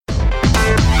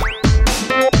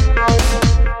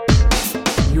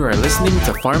You are listening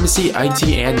to Pharmacy, IT,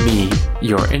 and Me,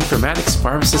 your informatics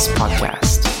pharmacist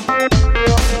podcast.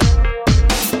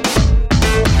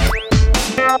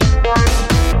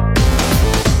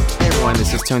 Hey everyone,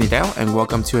 this is Tony Dow, and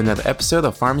welcome to another episode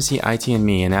of Pharmacy, IT, and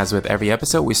Me. And as with every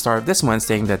episode, we start this one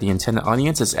saying that the intended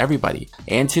audience is everybody.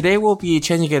 And today we'll be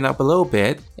changing it up a little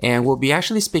bit, and we'll be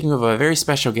actually speaking with a very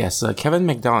special guest, Kevin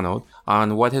McDonald,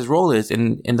 on what his role is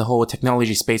in the whole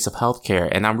technology space of healthcare.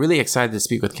 And I'm really excited to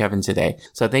speak with Kevin today.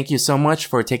 So thank you so much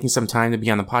for taking some time to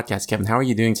be on the podcast, Kevin. How are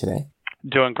you doing today?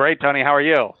 Doing great, Tony. How are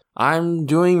you? I'm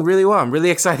doing really well. I'm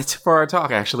really excited for our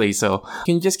talk, actually. So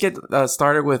can you just get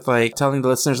started with telling the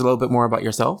listeners a little bit more about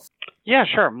yourself? Yeah,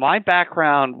 sure. My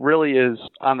background really is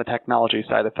on the technology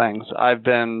side of things. I've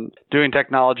been doing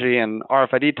technology and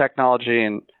RFID technology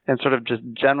and sort of just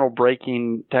general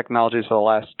braking technologies for the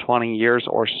last 20 years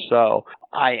or so.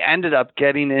 I ended up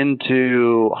getting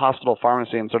into hospital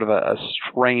pharmacy in sort of a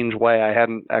strange way. I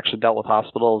hadn't actually dealt with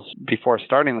hospitals before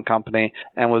starting the company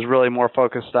and was really more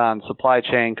focused on supply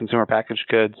chain, consumer packaged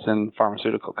goods, and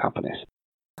pharmaceutical companies.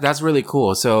 That's really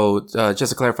cool. So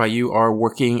just to clarify, you are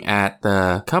working at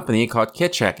the company called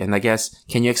KitCheck. And I guess,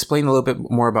 can you explain a little bit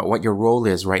more about what your role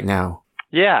is right now?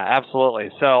 Yeah, absolutely.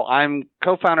 So I'm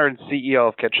co-founder and CEO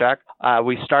of KitCheck.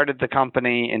 We started the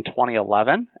company in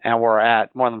 2011, and we're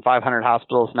at more than 500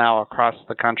 hospitals now across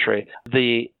the country.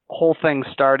 The whole thing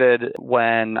started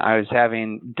when I was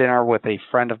having dinner with a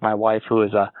friend of my wife who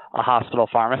is a hospital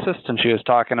pharmacist, and she was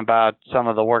talking about some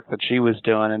of the work that she was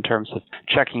doing in terms of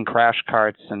checking crash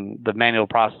carts and the manual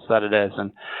process that it is,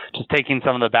 and just taking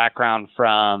some of the background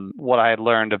from what I had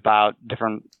learned about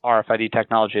different RFID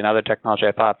technology and other technology.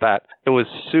 I thought that it was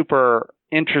super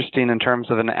interesting in terms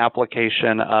of an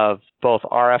application of both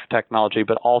RF technology,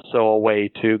 but also a way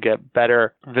to get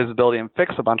better visibility and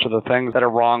fix a bunch of the things that are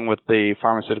wrong with the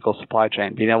pharmaceutical supply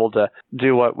chain, being able to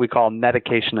do what we call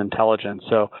medication intelligence.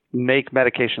 So make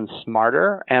medications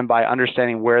smarter, and by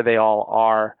understanding where they all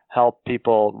are, help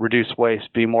people reduce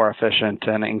waste, be more efficient,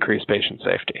 and increase patient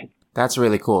safety. That's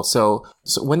really cool. So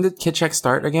when did KitCheck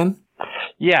start again?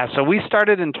 Yeah, so we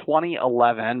started in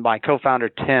 2011, my co-founder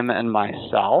Tim and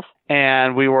myself,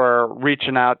 and we were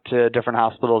reaching out to different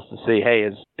hospitals to see, hey,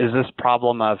 is this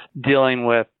problem of dealing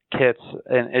with kits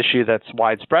an issue that's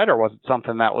widespread, or was it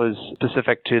something that was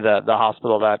specific to the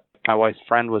hospital that my wife's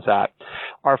friend was at?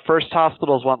 Our first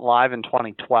hospitals went live in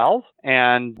 2012,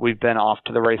 and we've been off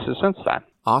to the races since then.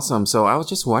 Awesome. So I was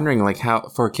just wondering, how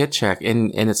for KitCheck in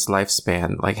its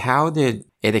lifespan, how did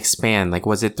it expand?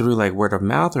 Was it through word of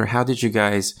mouth, or how did you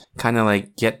guys kind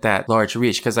of get that large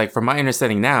reach? Because from my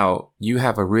understanding now, you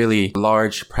have a really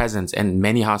large presence in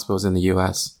many hospitals in the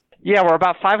U.S. Yeah, we're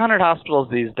about 500 hospitals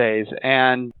these days.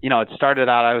 And, it started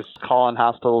out, I was calling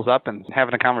hospitals up and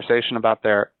having a conversation about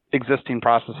their existing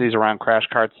processes around crash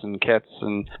carts and kits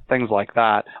and things like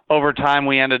that. Over time,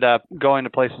 we ended up going to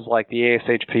places like the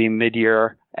ASHP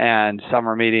mid-year and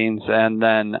summer meetings. And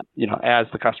then, as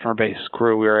the customer base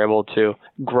grew, we were able to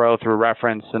grow through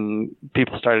reference, and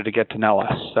people started to get to know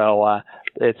us. So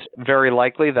it's very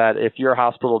likely that if your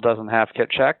hospital doesn't have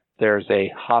KitCheck, there's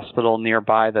a hospital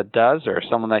nearby that does, or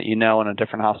someone that in a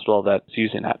different hospital that's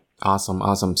using it.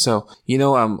 Awesome. So,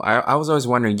 I was always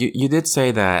wondering, you did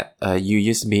say that you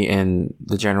used to be in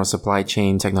the general supply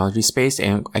chain technology space,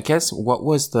 and I guess what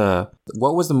was the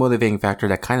motivating factor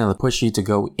that kind of pushed you to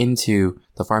go into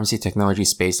the pharmacy technology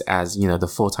space as, the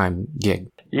full-time gig?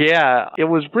 Yeah, it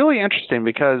was really interesting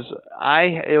because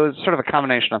it was sort of a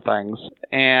combination of things.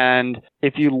 And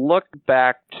if you look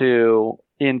back to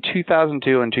in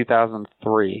 2002 and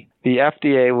 2003, the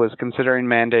FDA was considering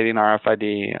mandating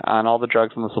RFID on all the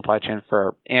drugs in the supply chain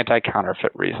for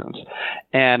anti-counterfeit reasons.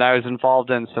 And I was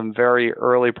involved in some very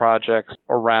early projects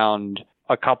around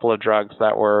a couple of drugs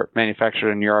that were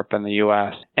manufactured in Europe and the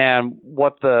US. And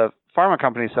what the pharma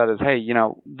company said is, hey,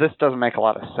 this doesn't make a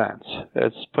lot of sense.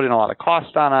 It's putting a lot of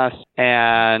cost on us,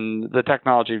 and the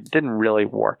technology didn't really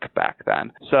work back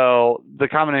then. So the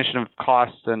combination of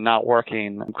cost and not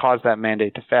working caused that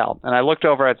mandate to fail. And I looked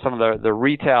over at some of the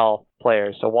retail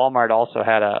players. So Walmart also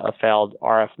had a failed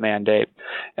RF mandate.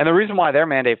 And the reason why their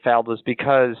mandate failed was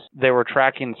because they were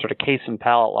tracking sort of case and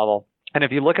pallet level. And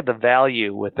if you look at the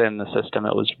value within the system,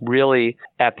 it was really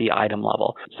at the item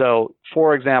level. So,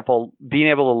 for example, being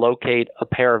able to locate a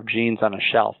pair of jeans on a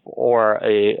shelf or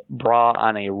a bra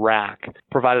on a rack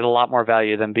provided a lot more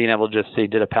value than being able to just see,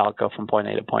 did a pallet go from point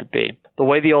A to point B? The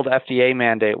way the old FDA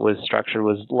mandate was structured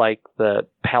was like the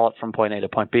pallet from point A to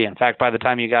point B. In fact, by the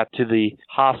time you got to the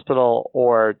hospital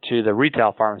or to the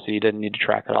retail pharmacy, you didn't need to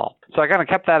track at all. So I kind of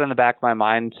kept that in the back of my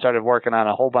mind, started working on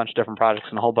a whole bunch of different projects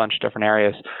in a whole bunch of different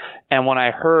areas. And when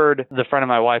I heard the friend of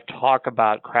my wife talk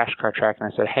about crash cart tracking,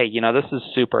 I said, hey, this is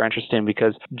super interesting,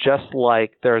 because just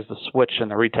like there's the switch in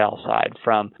the retail side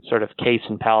from sort of case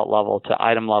and pallet level to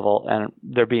item level, and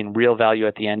there being real value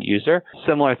at the end user,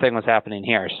 similar thing was happening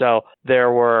here. So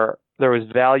there was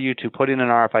value to putting an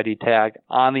RFID tag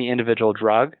on the individual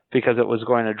drug, because it was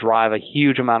going to drive a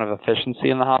huge amount of efficiency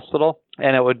in the hospital,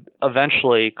 and it would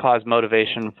eventually cause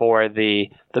motivation for the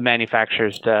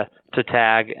manufacturers to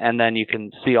tag, and then you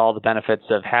can see all the benefits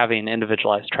of having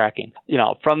individualized tracking.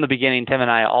 From the beginning, Tim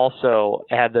and I also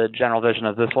had the general vision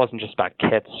of this wasn't just about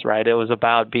kits, right? It was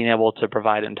about being able to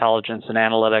provide intelligence and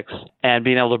analytics and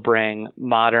being able to bring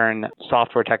modern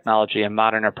software technology and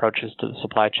modern approaches to the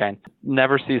supply chain.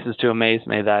 Never ceases to amaze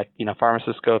me that,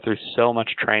 pharmacists go through so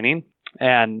much training,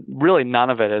 and really none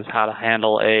of it is how to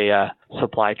handle a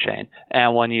supply chain.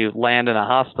 And when you land in a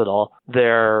hospital,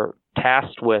 they're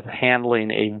tasked with handling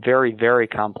a very, very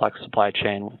complex supply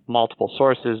chain with multiple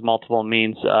sources, multiple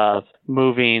means of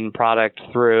moving product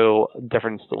through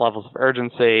different levels of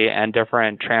urgency and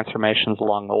different transformations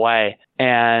along the way.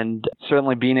 And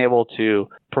certainly being able to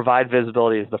provide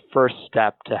visibility is the first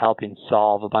step to helping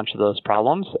solve a bunch of those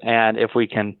problems. And if we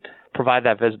can provide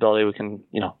that visibility, we can,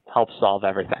 help solve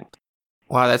everything.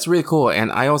 Wow, that's really cool. And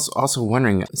I was also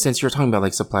wondering, since you're talking about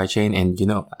like supply chain and,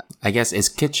 I guess is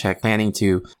KitCheck planning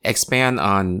to expand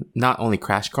on not only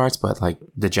crash carts, but like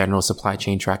the general supply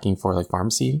chain tracking for like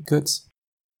pharmacy goods?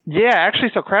 Yeah,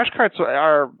 actually, so crash carts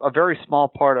are a very small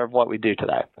part of what we do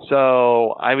today.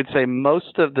 So I would say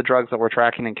most of the drugs that we're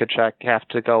tracking in KitCheck have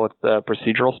to go with the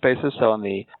procedural spaces. So in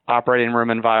the operating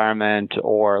room environment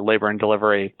or labor and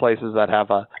delivery places that have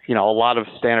a lot of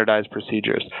standardized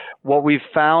procedures. What we've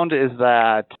found is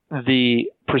that the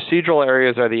procedural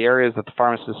areas are the areas that the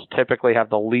pharmacists typically have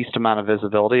the least amount of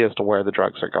visibility as to where the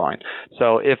drugs are going.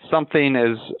 So if something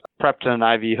is prepped in an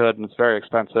IV hood and it's very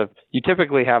expensive, you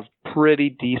typically have pretty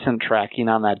decent tracking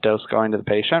on that dose going to the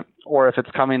patient. Or if it's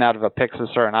coming out of a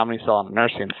Pyxis or an Omnicell on the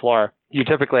nursing floor, you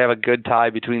typically have a good tie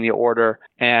between the order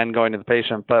and going to the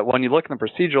patient. But when you look in the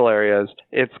procedural areas,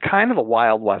 it's kind of a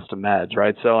wild west of meds,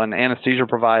 right? So an anesthesia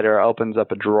provider opens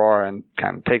up a drawer and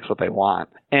kind of takes what they want.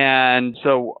 And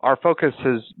so our focus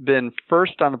has been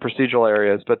first on the procedural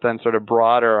areas, but then sort of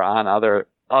broader on other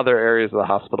areas of the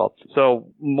hospital. So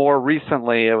more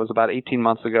recently, it was about 18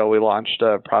 months ago, we launched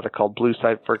a product called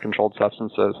BlueSight for controlled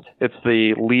substances. It's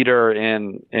the leader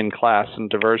in class in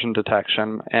diversion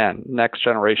detection and next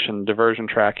generation diversion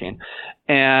tracking.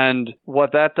 And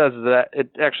what that does is that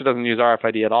it actually doesn't use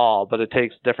RFID at all, but it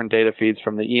takes different data feeds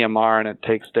from the EMR and it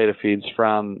takes data feeds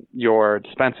from your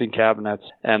dispensing cabinets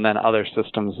and then other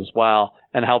systems as well,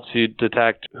 and helps you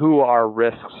detect who are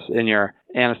risks in your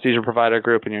anesthesia provider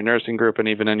group, in your nursing group, and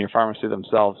even in your pharmacy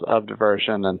themselves of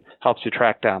diversion, and helps you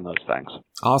track down those things.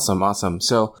 Awesome.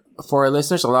 So for our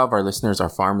listeners, a lot of our listeners are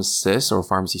pharmacists or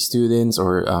pharmacy students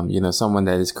or, someone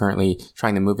that is currently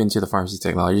trying to move into the pharmacy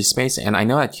technology space. And I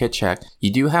know at KitCheck,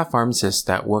 you do have pharmacists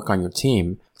that work on your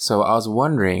team. So I was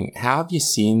wondering, how have you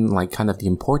seen like kind of the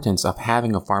importance of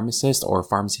having a pharmacist or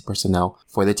pharmacy personnel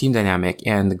for the team dynamic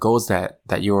and the goals that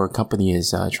your company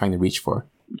is trying to reach for?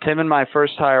 Tim and my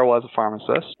first hire was a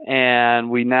pharmacist, and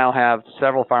we now have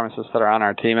several pharmacists that are on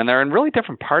our team, and they're in really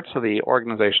different parts of the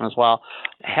organization as well.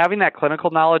 Having that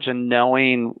clinical knowledge and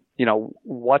knowing,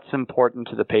 what's important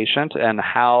to the patient and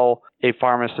how a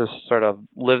pharmacist sort of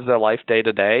lives their life day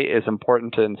to day is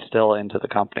important to instill into the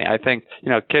company. I think,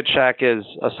 KitCheck is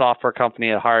a software company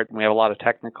at heart, and we have a lot of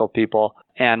technical people,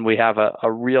 and we have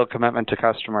a real commitment to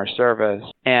customer service.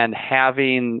 And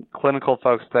having clinical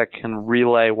folks that can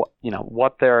relay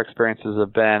what their experiences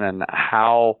have been and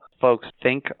how folks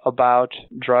think about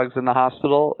drugs in the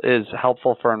hospital is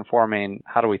helpful for informing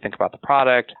how do we think about the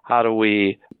product, how do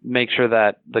we make sure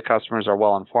that the customers are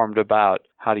well informed about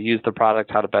how to use the product,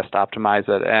 how to best optimize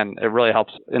it. And it really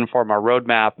helps inform our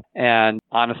roadmap. And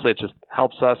honestly, it just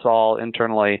helps us all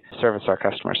internally service our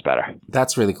customers better.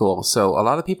 That's really cool. So a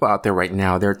lot of people out there right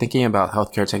now, they're thinking about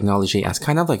healthcare technology as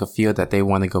kind of like a field that they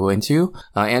want to go into.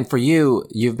 And for you,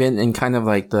 you've been in kind of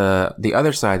like the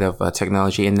other side of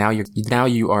technology, and now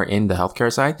you are in the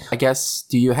healthcare side. I guess,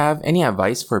 do you have any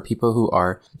advice for people who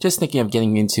are just thinking of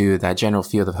getting into that general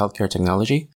field of healthcare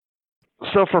technology?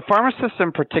 So for pharmacists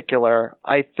in particular,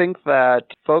 I think that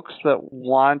folks that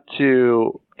want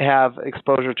to have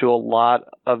exposure to a lot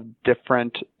of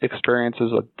different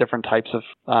experiences with different types of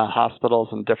hospitals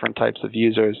and different types of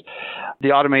users,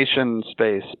 the automation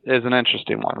space is an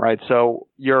interesting one, right? So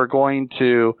you're going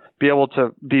to be able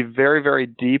to be very, very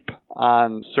deep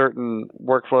on certain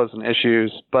workflows and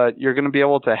issues, but you're going to be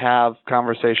able to have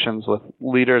conversations with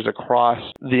leaders across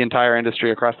the entire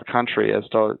industry, across the country, as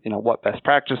to, what best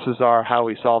practices are, how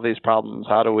we solve these problems,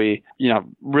 how do we,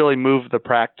 really move the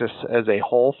practice as a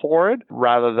whole forward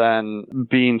rather than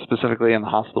being specifically in the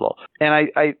hospital. And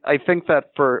I think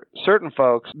that for certain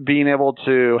folks, being able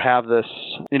to have this,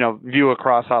 view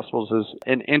across hospitals is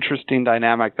an interesting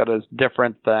dynamic that is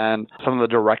different than some of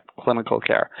the direct clinical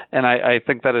care. And I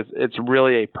think that it's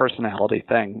really a personality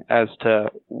thing as to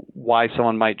why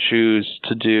someone might choose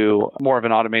to do more of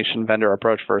an automation vendor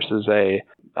approach versus a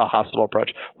hospital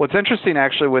approach. What's interesting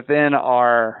actually within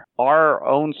our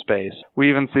own space, we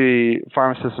even see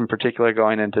pharmacists in particular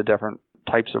going into different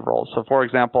types of roles. So for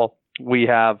example, we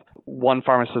have one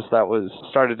pharmacist that was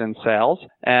started in sales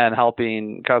and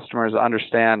helping customers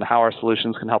understand how our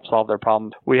solutions can help solve their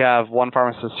problems. We have one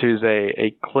pharmacist who's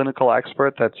a clinical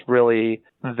expert that's really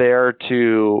there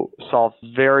to solve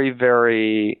very,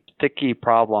 very sticky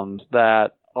problems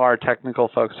that our technical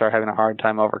folks are having a hard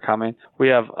time overcoming. We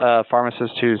have a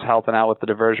pharmacist who's helping out with the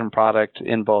diversion product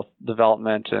in both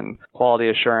development and quality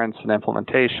assurance and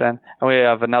implementation. And we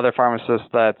have another pharmacist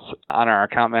that's on our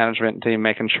account management team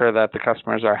making sure that the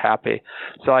customers are happy.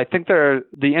 So I think the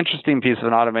interesting piece of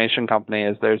an automation company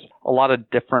is there's a lot of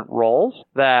different roles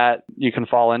that you can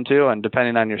fall into, and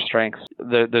depending on your strengths,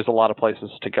 there's a lot of places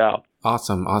to go.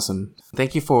 Awesome.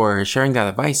 Thank you for sharing that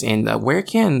advice. And where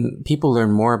can people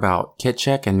learn more about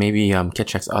KitCheck and maybe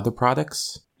KitCheck's other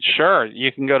products? Sure.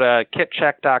 You can go to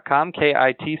kitcheck.com,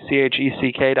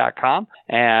 kitcheck.com,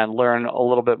 and learn a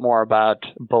little bit more about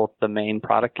both the main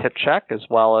product KitCheck as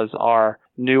well as our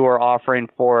newer offering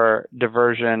for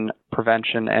diversion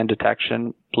prevention and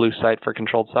detection, BlueSight for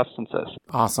controlled substances.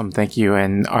 Awesome. Thank you.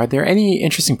 And are there any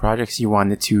interesting projects you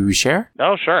wanted to share?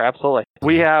 Oh, sure. Absolutely.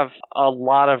 We have a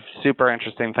lot of super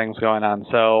interesting things going on.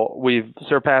 So we've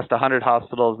surpassed 100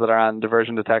 hospitals that are on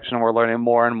diversion detection. We're learning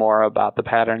more and more about the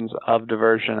patterns of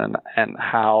diversion and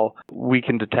how we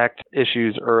can detect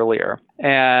issues earlier.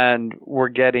 And we're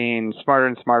getting smarter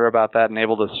and smarter about that and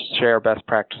able to share best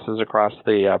practices across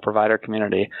the provider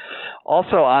community.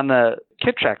 Also on the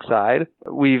KitCheck side,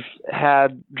 we've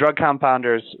had drug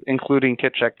compounders including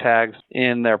KitCheck tags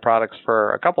in their products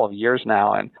for a couple of years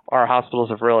now, and our hospitals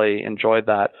have really enjoyed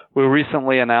that. We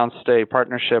recently announced a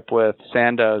partnership with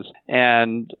Sandoz,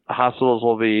 and hospitals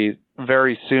will be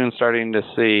very soon starting to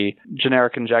see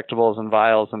generic injectables and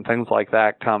vials and things like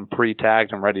that come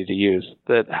pre-tagged and ready to use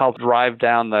that help drive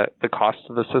down the cost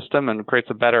of the system and creates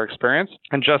a better experience.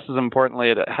 And just as importantly,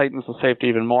 it heightens the safety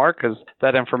even more because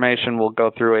that information will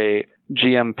go through a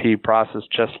GMP process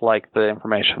just like the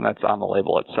information that's on the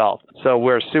label itself. So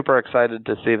we're super excited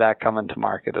to see that come into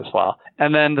market as well.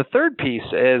 And then the third piece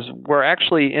is we're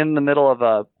actually in the middle of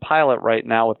a pilot right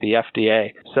now with the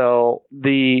FDA. So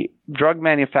the drug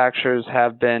manufacturers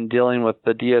have been dealing with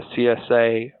the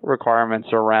DSCSA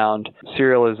requirements around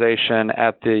serialization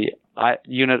at the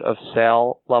unit of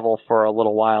sale level for a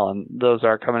little while, and those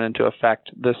are coming into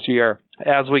effect this year.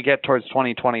 As we get towards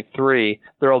 2023,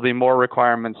 there will be more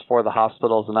requirements for the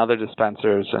hospitals and other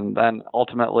dispensers, and then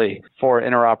ultimately for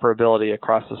interoperability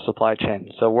across the supply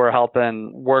chain. So we're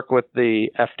helping work with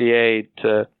the FDA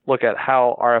to look at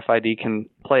how RFID can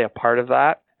play a part of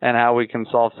that, and how we can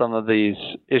solve some of these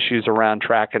issues around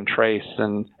track and trace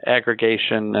and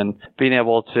aggregation and being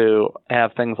able to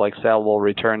have things like saleable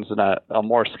returns in a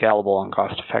more scalable and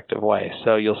cost-effective way.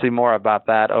 So you'll see more about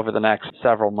that over the next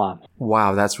several months.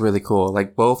 Wow, that's really cool.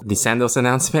 Like both the Sandoz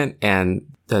announcement and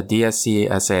the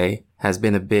DSCSA has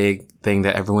been a big thing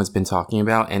that everyone's been talking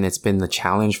about, and it's been the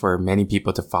challenge for many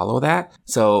people to follow that.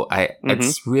 So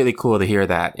it's really cool to hear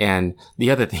that. And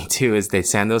the other thing too is the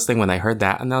Sandoz thing. When I heard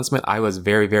that announcement, I was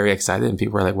very, very excited, and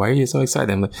people were like, why are you so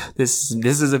excited? I'm like, this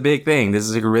is a big thing. This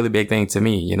is a really big thing to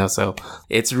me, so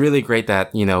it's really great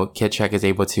that, KitCheck is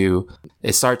able to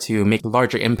start to make a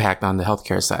larger impact on the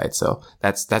healthcare side. So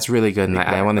that's really good. And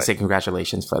exactly. I want to say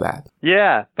congratulations for that.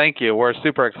 Yeah, thank you. We're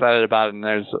super excited about it, and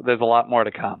there's a lot more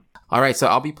to come. All right, so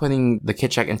I'll be putting the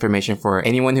KitCheck information for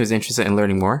anyone who's interested in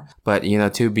learning more. But,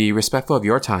 to be respectful of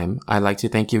your time, I'd like to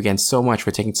thank you again so much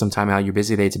for taking some time out of your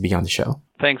busy day to be on the show.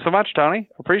 Thanks so much, Tony.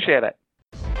 Appreciate it.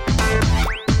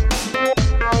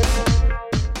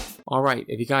 All right,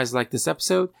 if you guys like this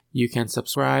episode, you can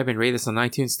subscribe and rate us on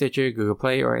iTunes, Stitcher, Google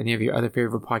Play, or any of your other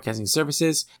favorite podcasting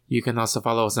services. You can also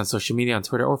follow us on social media on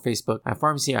Twitter or Facebook at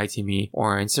PharmacyITme,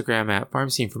 or Instagram at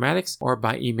Pharmacy Informatics, or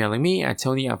by emailing me at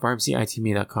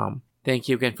tony@pharmacyitme.com. Thank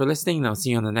you again for listening, and I'll see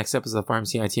you on the next episode of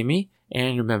Pharmacy ITme.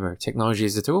 And remember, technology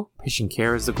is the tool, patient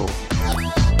care is the goal.